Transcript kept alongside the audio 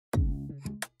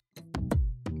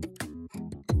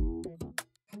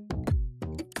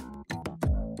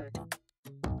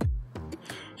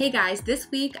Hey guys,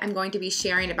 this week I'm going to be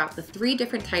sharing about the 3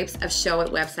 different types of Showit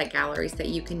website galleries that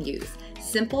you can use: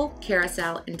 simple,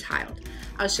 carousel, and tiled.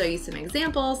 I'll show you some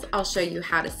examples, I'll show you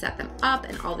how to set them up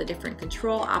and all the different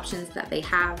control options that they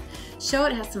have.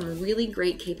 Showit has some really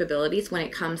great capabilities when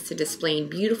it comes to displaying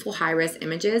beautiful high-res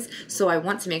images, so I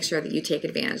want to make sure that you take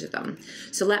advantage of them.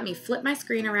 So let me flip my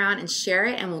screen around and share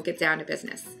it, and we'll get down to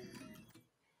business.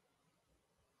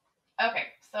 Okay,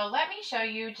 so let me show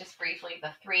you just briefly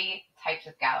the 3 types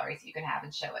of galleries you can have in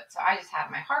Showit. So I just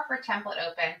have my Harper template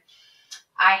open.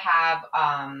 I have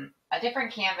a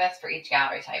different canvas for each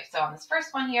gallery type. So on this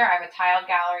first one here, I have a tiled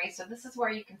gallery. So this is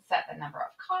where you can set the number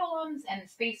of columns and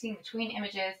spacing between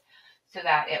images so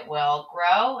that it will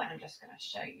grow. And I'm just going to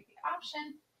show you the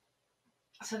option.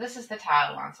 So this is the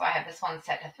tiled one. So I have this one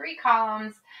set to 3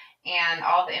 columns, and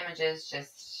all the images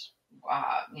just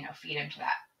feed into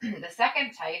that. The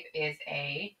second type is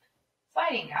a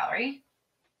sliding gallery.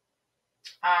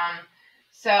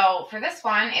 So for this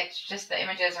one, it's just the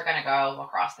images are going to go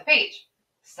across the page.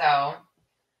 So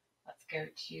let's go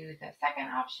to the second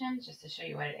option just to show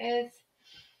you what it is.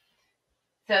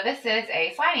 So this is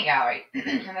a sliding gallery,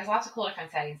 and there's lots of cool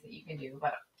different settings that you can do,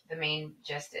 but the main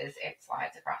gist is it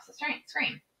slides across the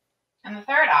screen. And the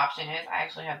third option is, I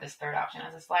actually have this third option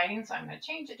as a sliding, so I'm going to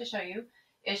change it to show you,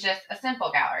 is just a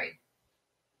simple gallery.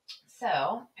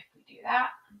 So if we do that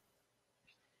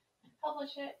and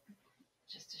publish it,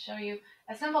 just to show you,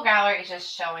 a simple gallery is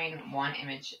just showing one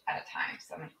image at a time.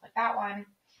 So I'm going to click that one,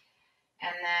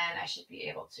 and then I should be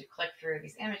able to click through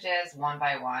these images one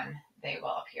by one. They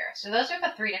will appear. So those are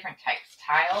the 3 different types: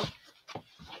 tiled,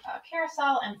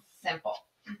 carousel, and simple.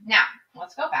 Now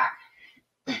let's go back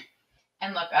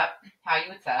and look up how you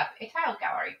would set up a tiled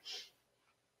gallery.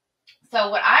 So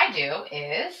what I do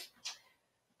is,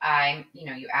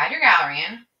 you add your gallery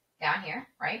in down here,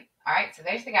 right? All right, so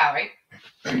there's the gallery.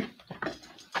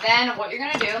 Then what you're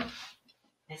going to do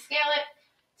is scale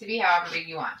it to be however big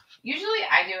you want. Usually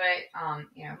I do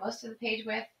it, most of the page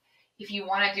width. If you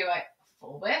want to do it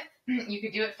full width, you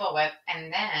could do it full width.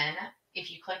 And then if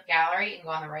you click gallery and go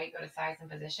on the right, go to size and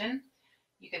position,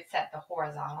 you could set the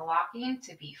horizontal locking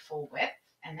to be full width.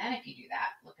 And then if you do that,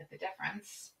 look at the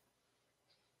difference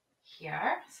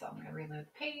here. So I'm going to reload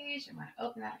the page. I'm going to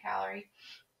open that gallery.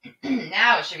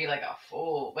 Now it should be like a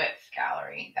full width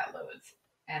gallery that loads.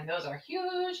 And those are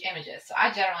huge images. So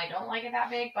I generally don't like it that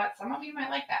big, but some of you might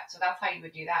like that. So that's how you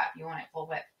would do that if you want it full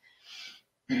width.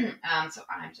 So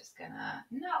I'm just going to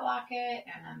not lock it,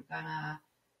 and I'm going to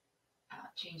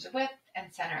change the width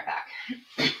and center it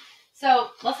back. So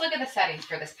let's look at the settings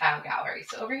for this tile gallery.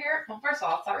 So over here, well, first of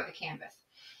all, I'll start with the canvas.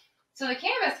 So the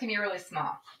canvas can be really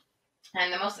small.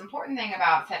 And the most important thing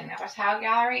about setting up a tile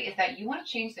gallery is that you want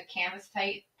to change the canvas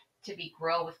type to be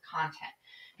grow with content,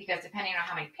 because depending on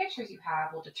how many pictures you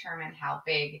have will determine how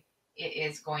big it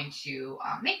is going to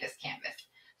make this canvas.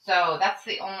 So that's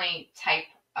the only type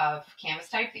of canvas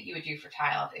type that you would do for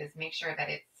tiled, is make sure that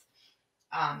it's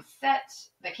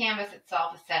the canvas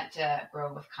itself is set to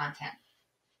grow with content.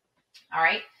 All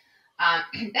right.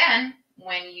 Then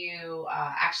when you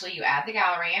you add the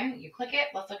gallery in, you click it.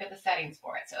 Let's look at the settings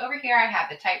for it. So over here I have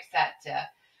the type set to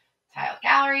tiled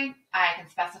gallery. I can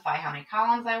specify how many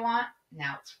columns I want.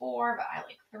 Now it's 4, but I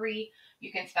like 3.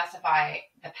 You can specify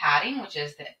the padding, which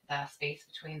is the space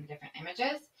between the different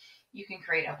images. You can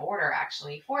create a border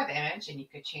actually for the image, and you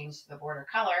could change the border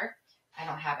color. I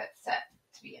don't have it set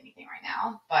to be anything right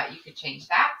now, but you could change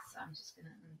that. So I'm just going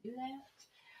to do that.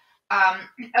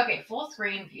 Okay, full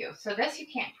screen view. So this you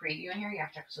can't preview in here. You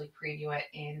have to actually preview it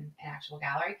in an actual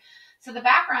gallery. So the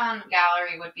background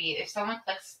gallery would be if someone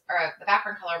clicks, or the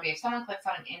background color would be if someone clicks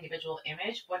on an individual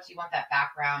image, what do you want that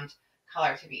background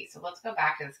color to be? So let's go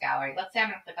back to this gallery. Let's say I'm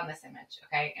going to click on this image,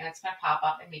 okay? And it's going to pop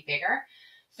up and be bigger.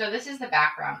 So this is the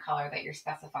background color that you're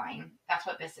specifying. That's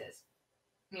what this is.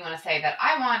 You want to say that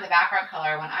I want the background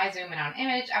color, when I zoom in on an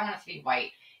image, I want it to be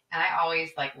white. And I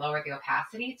always lower the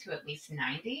opacity to at least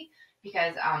 90,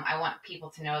 because I want people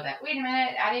to know that, wait a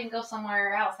minute, I didn't go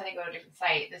somewhere else. I didn't go to a different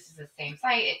site. This is the same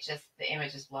site. It's just the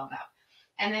image is blown up.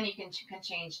 And then you can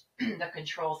change the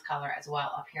controls color as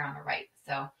well up here on the right.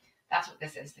 So that's what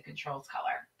this is, the controls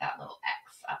color, that little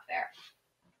X up there.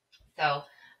 So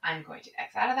I'm going to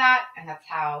X out of that, and that's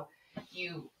how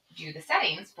you do the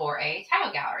settings for a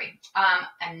tile gallery.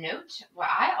 A note, what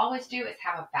I always do is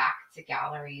have a back to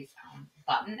galleries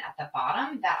button at the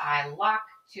bottom that I lock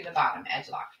to the bottom, edge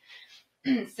lock.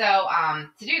 So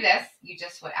to do this, you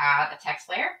just would add a text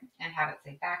layer and have it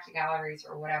say back to galleries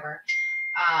or whatever.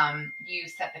 You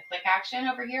set the click action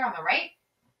over here on the right.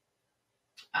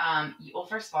 Well,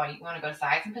 first of all, you want to go to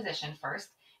size and position first,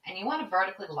 and you want to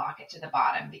vertically lock it to the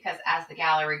bottom, because as the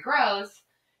gallery grows,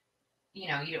 you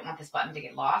don't want this button to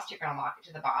get lost, you're going to lock it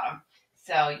to the bottom.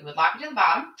 So you would lock it to the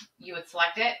bottom, you would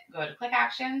select it, go to click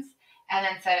actions, and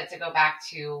then set it to go back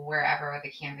to wherever the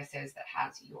canvas is that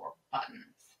has your buttons.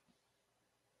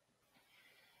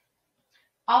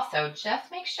 Also,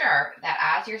 just make sure that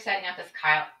as you're setting up this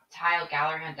tile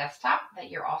gallery on desktop, that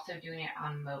you're also doing it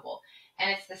on mobile. And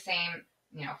it's the same,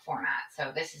 format.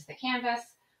 So this is the canvas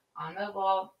on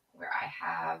mobile where I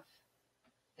have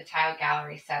the tile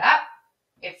gallery set up.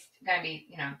 It's going to be,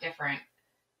 different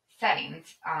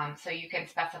settings. So you can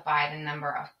specify the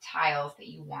number of tiles that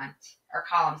you want or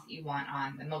columns that you want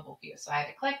on the mobile view. So I have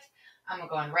it clicked. I'm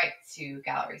going right to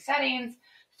gallery settings.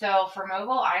 So for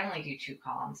mobile, I only do 2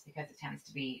 columns because it tends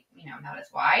to be, not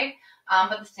as wide.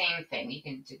 But the same thing. You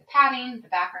can do the padding, the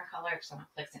background color, if someone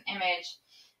clicks an image,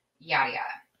 yada,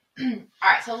 yada. All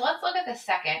right, so let's look at the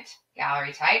second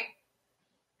gallery type,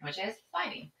 which is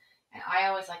sliding. And I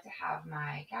always like to have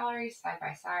my galleries side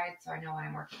by side so I know what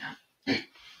I'm working on.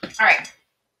 All right,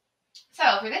 so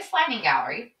for this sliding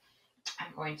gallery,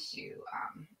 I'm going to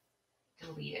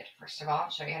delete it first of all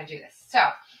and show you how to do this. So,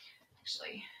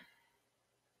 actually,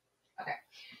 okay.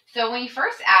 So when you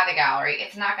first add the gallery,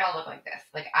 it's not going to look like this.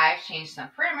 Like I've changed some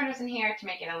parameters in here to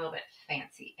make it a little bit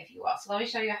fancy, if you will. So let me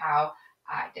show you how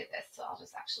I did this. So I'll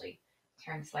just actually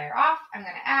turn this layer off. I'm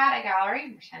going to add a gallery,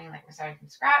 pretending like we're starting from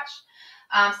scratch.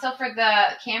 So for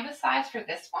the canvas size for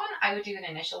this one, I would do an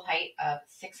initial height of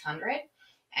 600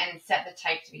 and set the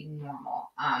type to be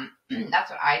normal.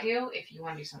 That's what I do. If you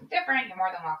want to do something different, you're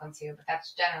more than welcome to, but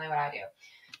that's generally what I do.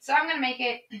 So I'm going to make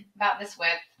it about this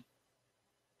width.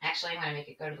 Actually, I'm going to make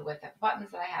it go to the width of the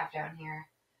buttons that I have down here.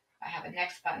 I have a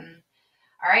next button.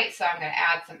 All right, so I'm going to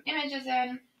add some images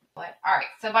in. All right,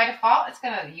 so by default, it's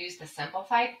going to use the simple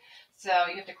type. So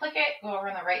you have to click it, go over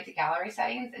on the right to gallery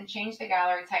settings, and change the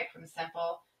gallery type from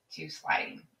simple to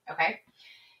sliding, okay?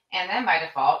 And then by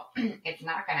default, it's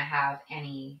not going to have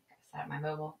any, set up my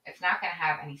mobile, it's not going to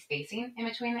have any spacing in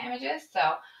between the images. So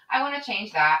I want to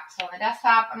change that. So on the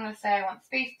desktop, I'm going to say I want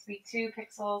space to be 2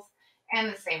 pixels.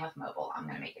 And the same with mobile. I'm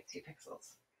going to make it 2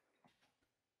 pixels.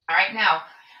 All right, now,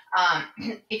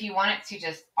 if you want it to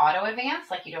just auto advance,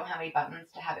 like you don't have any buttons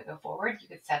to have it go forward, you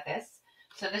could set this.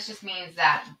 So this just means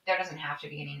that there doesn't have to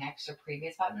be any next or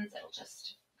previous buttons. It'll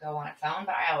just go on its own.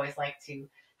 But I always like to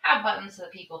have buttons so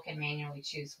that people can manually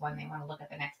choose when they want to look at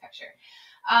the next picture.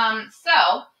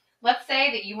 So let's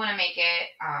say that you want to make it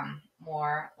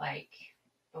more like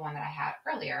the one that I had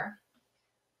earlier,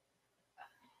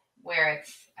 where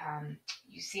it's,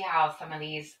 you see how some of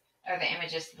these, or the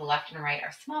images to the left and right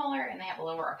are smaller and they have a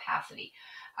lower opacity.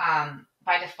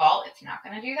 By default, it's not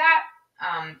going to do that.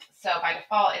 So by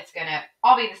default, it's going to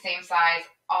all be the same size,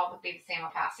 all be the same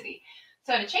opacity.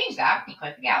 So to change that, you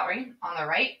click the gallery on the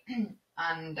right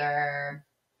under,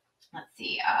 let's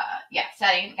see,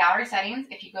 gallery settings.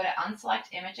 If you go to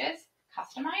unselect images,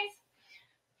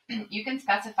 customize, you can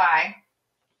specify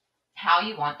how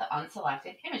you want the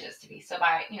unselected images to be. So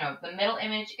by, the middle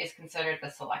image is considered the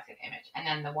selected image, and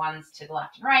then the ones to the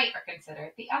left and right are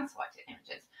considered the unselected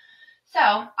images. So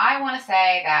I want to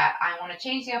say that I want to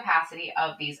change the opacity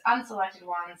of these unselected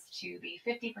ones to be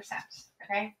 50%,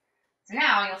 okay? So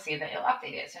now you'll see that it'll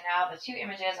update it. So now the 2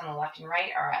 images on the left and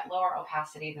right are at lower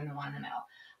opacity than the one in the middle.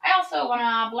 I also want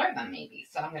to blur them maybe,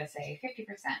 so I'm going to say 50%.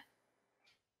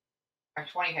 Or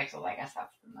 20 pixels, I guess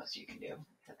that's the most you can do.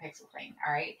 It's a pixel thing,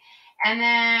 all right? And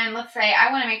then let's say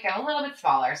I want to make them a little bit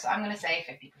smaller, so I'm going to say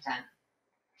 50%.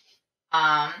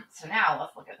 So now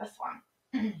let's look at this one,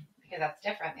 because that's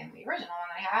different than the original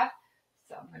one I had.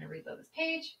 So I'm going to reload this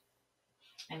page.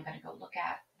 I'm going to go look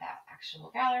at that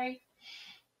actual gallery.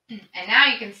 And now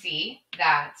you can see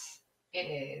that it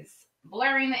is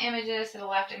blurring the images to the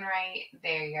left and right.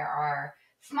 They are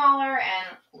smaller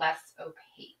and less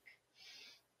opaque.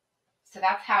 So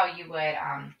that's how you would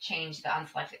change the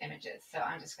unselected images. So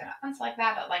I'm just going to unselect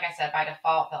that. But like I said, by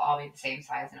default, they'll all be the same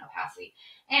size and opacity.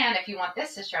 And if you want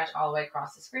this to stretch all the way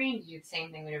across the screen, you do the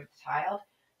same thing we did with the tiled.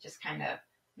 Just kind of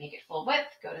make it full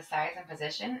width, go to size and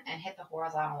position, and hit the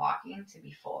horizontal locking to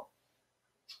be full.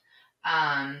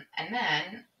 And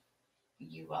then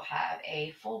you will have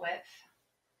a full width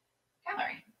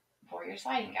gallery for your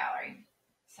sliding gallery.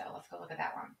 So let's go look at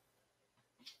that one.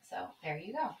 So there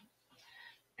you go.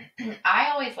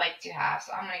 I always like to have,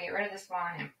 so I'm going to get rid of this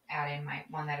one and add in my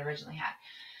one that I originally had.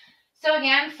 So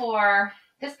again, for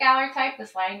this gallery type, the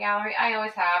sliding gallery, I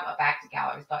always have a back to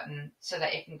galleries button so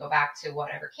that it can go back to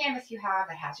whatever canvas you have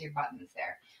that has your buttons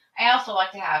there. I also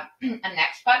like to have a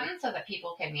next button so that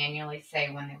people can manually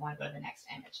say when they want to go to the next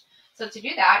image. So to do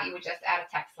that, you would just add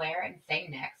a text layer and say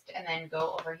next, and then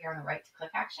go over here on the right to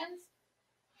click actions.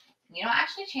 You don't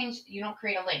actually you don't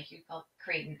create a link, you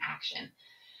create an action.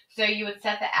 So you would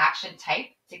set the action type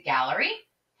to gallery.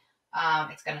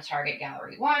 It's going to target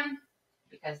gallery 1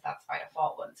 because that's by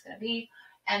default what it's going to be.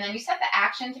 And then you set the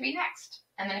action to be next.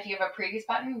 And then if you have a previous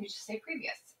button, you just say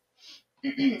previous.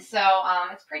 So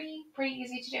it's pretty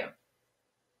easy to do.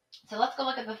 So let's go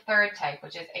look at the third type,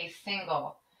 which is a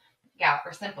simple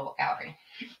gallery.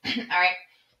 All right,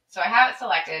 so I have it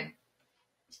selected.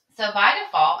 So by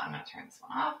default, I'm going to turn this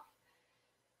one off.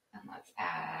 And let's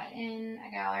add in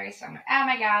a gallery. So I'm going to add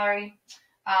my gallery.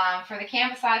 For the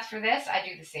canvas size for this, I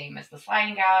do the same as the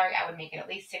sliding gallery. I would make it at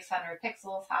least 600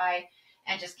 pixels high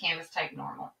and just canvas type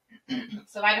normal.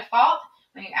 So by default,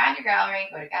 when you add your gallery,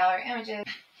 go to gallery images.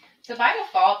 So by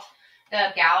default, the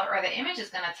gallery or the image is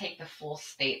going to take the full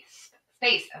space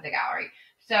of the gallery.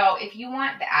 So if you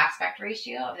want the aspect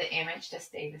ratio of the image to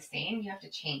stay the same, you have to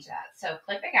change that. So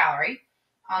click the gallery.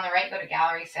 On the right, go to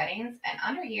gallery settings. And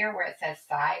under here where it says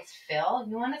size fill,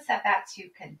 you want to set that to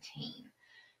contain,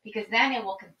 because then it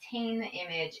will contain the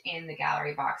image in the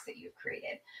gallery box that you've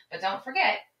created. But don't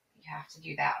forget, you have to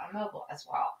do that on mobile as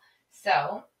well.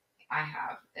 So I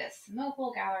have this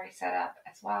mobile gallery set up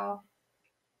as well.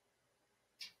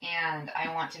 And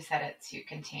I want to set it to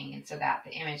contain so that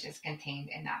the image is contained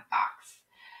in that box.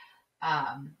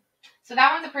 So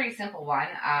that one's a pretty simple one.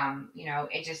 You know,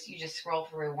 you just scroll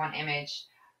through one image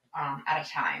at a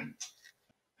time.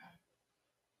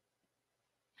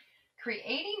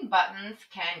 Creating buttons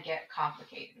can get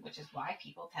complicated, which is why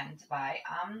people tend to buy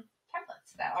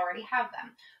templates that already have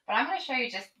them. But I'm going to show you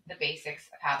just the basics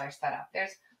of how they're set up.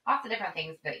 There's lots of different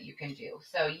things that you can do.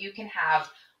 So you can have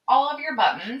all of your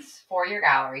buttons for your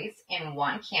galleries in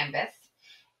one canvas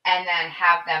and then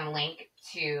have them link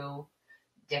to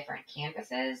different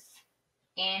canvases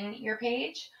in your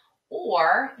page.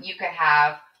 Or you could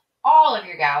have all of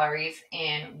your galleries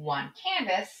in one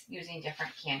canvas using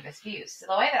different canvas views. So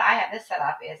the way that I have this set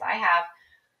up is I have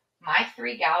my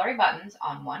 3 gallery buttons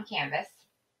on one canvas,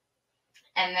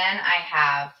 and then I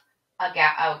have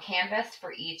a canvas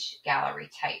for each gallery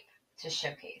type to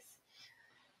showcase.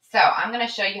 So I'm going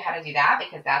to show you how to do that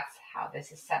because that's how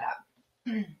this is set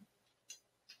up.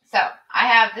 So I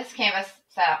have this canvas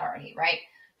set up already, right?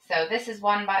 So this is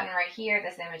one button right here,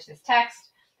 this image, this text.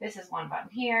 This is one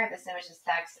button here, this image is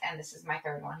text, and this is my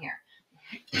third one here.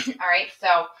 All right,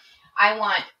 so I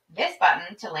want this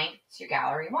button to link to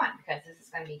gallery 1 because this is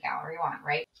going to be gallery 1,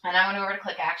 right? And I'm going to go over to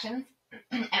click actions,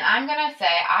 and I'm going to say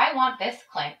I want this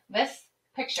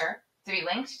picture to be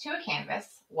linked to a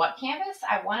canvas. What canvas?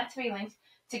 I want it to be linked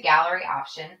to gallery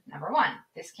option number 1,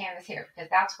 this canvas here, because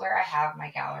that's where I have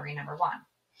my gallery number 1.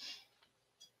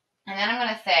 And then I'm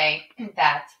going to say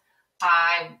that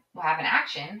I have an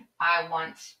action. I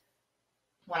want,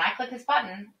 when I click this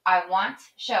button, I want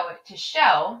Showit to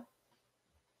show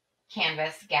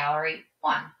canvas gallery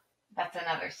 1. That's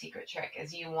another secret trick,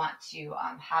 is you want to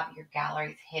have your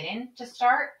galleries hidden to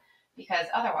start, because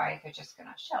otherwise they're just going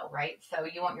to show, right? So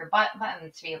you want your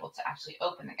buttons to be able to actually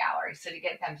open the gallery. So to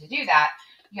get them to do that,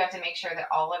 you have to make sure that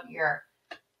all of your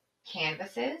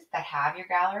canvases that have your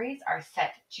galleries are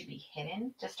set to be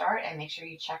hidden to start, and make sure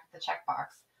you check the checkbox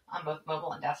on both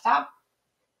mobile and desktop.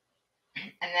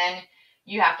 And then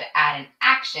you have to add an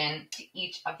action to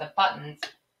each of the buttons.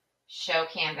 Show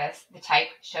canvas, the type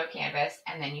show canvas,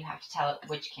 and then you have to tell it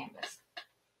which canvas.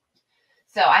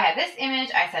 So I had this image.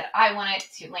 I said I want it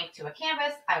to link to a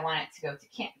canvas. I want it to go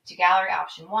to gallery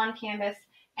option 1 canvas,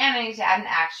 and I need to add an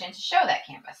action to show that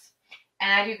canvas.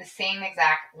 And I do the same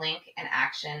exact link and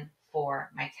action for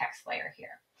my text layer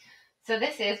here. So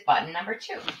this is button number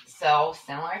 2. So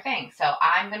similar thing. So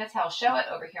I'm going to tell Showit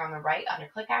over here on the right under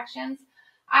click actions,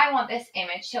 I want this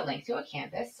image to link to a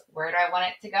canvas. Where do I want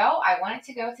it to go? I want it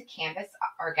to go to canvas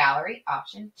or gallery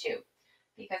option 2,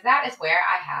 because that is where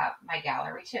I have my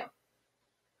gallery 2.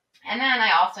 And then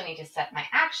I also need to set my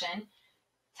action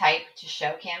type to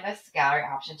show canvas gallery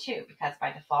option 2, because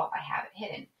by default I have it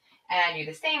hidden. And I do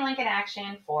the same link and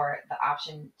action for the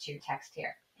option 2 text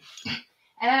here.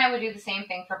 And then I would do the same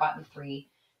thing for button 3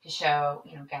 to show,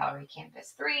 gallery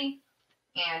canvas 3,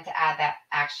 and to add that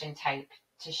action type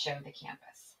to show the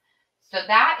canvas. So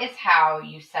that is how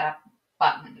you set up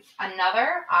buttons.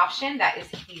 Another option that is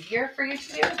easier for you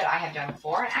to do that I have done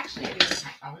before, and actually I do it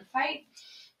on my own site,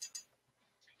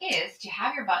 is to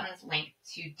have your buttons linked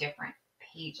to different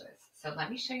pages. So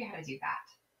let me show you how to do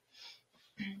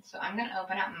that. So I'm going to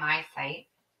open up my site,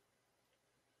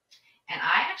 and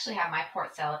I actually have my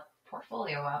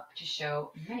portfolio up to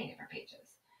show many different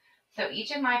pages. So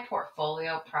each of my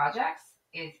portfolio projects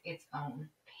is its own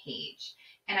page.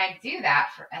 And I do that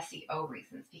for SEO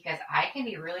reasons, because I can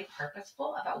be really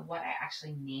purposeful about what I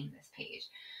actually name this page.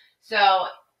 So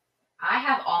I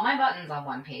have all my buttons on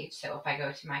one page. So if I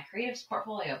go to my Creatives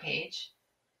Portfolio page,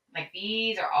 like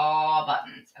these are all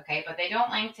buttons, okay? But they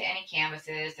don't link to any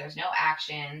canvases. There's no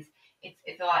actions.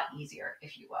 It's a lot easier,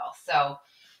 if you will. So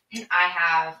I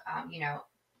have,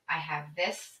 I have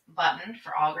this button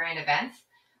for all grand events.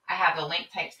 I have the link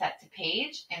type set to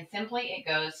page, and simply it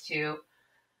goes to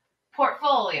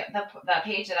portfolio, the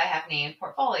page that I have named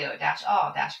portfolio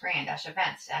 -all-grand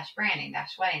 -events -branding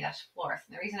 -wedding -florist.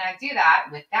 And the reason I do that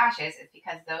with dashes is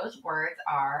because those words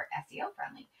are SEO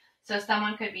friendly. So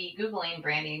someone could be Googling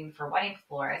branding for wedding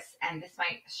florists, and this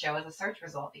might show as a search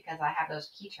result because I have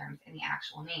those key terms in the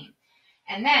actual name.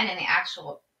 And then in the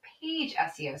actual page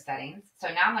SEO settings, so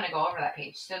now I'm going to go over that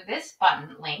page. So this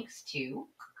button links to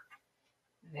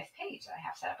this page that I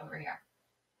have set up over here.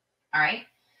 All right.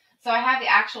 So I have the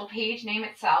actual page name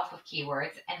itself with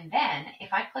keywords. And then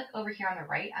if I click over here on the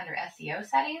right under SEO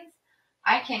settings,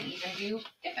 I can even do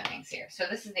different things here. So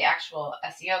this is the actual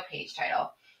SEO page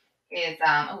title. Is,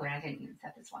 oh, and I didn't even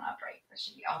set this one up right. This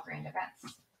should be all grand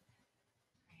events.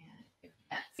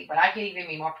 But I could even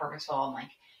be more purposeful and,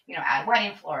 like, add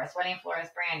wedding florist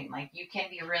branding. Like, you can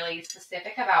be really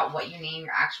specific about what you name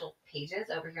your actual pages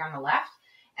over here on the left.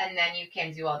 And then you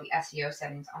can do all the SEO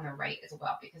settings on the right as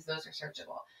well, because those are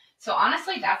searchable. So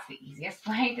honestly, that's the easiest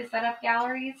way to set up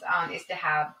galleries, is to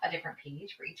have a different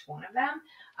page for each one of them,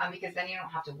 because then you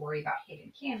don't have to worry about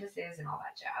hidden canvases and all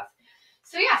that jazz.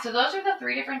 So yeah, so those are the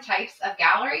 3 different types of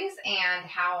galleries and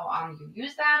how you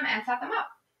use them and set them up.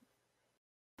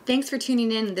 Thanks for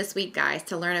tuning in this week, guys,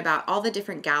 to learn about all the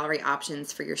different gallery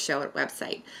options for your Showit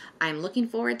website. I'm looking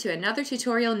forward to another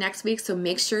tutorial next week, so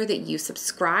make sure that you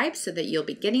subscribe so that you'll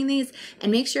be getting these,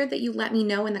 and make sure that you let me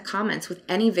know in the comments with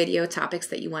any video topics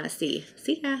that you want to see.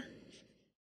 See ya!